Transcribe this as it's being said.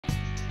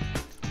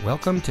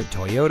Welcome to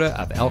Toyota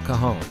of El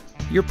Cajon,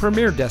 your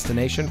premier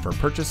destination for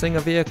purchasing a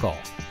vehicle.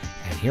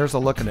 And here's a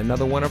look at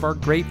another one of our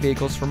great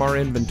vehicles from our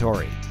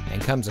inventory,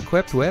 and comes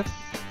equipped with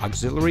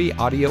auxiliary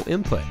audio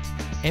input,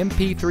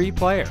 MP3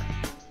 player,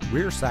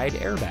 rear side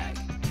airbag,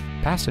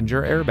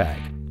 passenger airbag,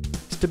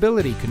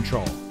 stability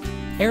control,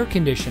 air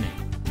conditioning,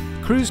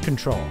 cruise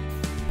control,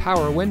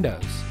 power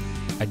windows,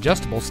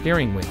 adjustable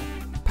steering wheel,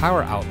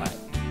 power outlet,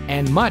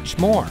 and much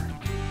more.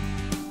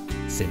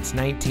 Since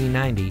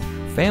 1990,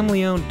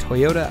 family-owned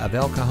Toyota of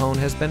El Cajon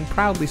has been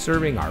proudly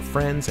serving our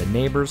friends and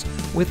neighbors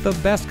with the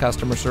best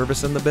customer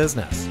service in the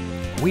business.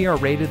 We are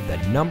rated the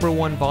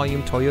 #1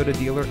 volume Toyota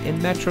dealer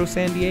in Metro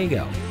San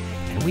Diego,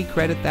 and we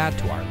credit that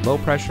to our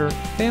low-pressure,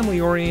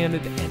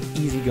 family-oriented, and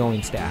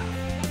easygoing staff.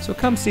 So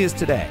come see us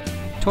today.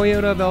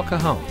 Toyota of El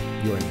Cajon,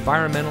 your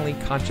environmentally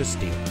conscious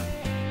dealer.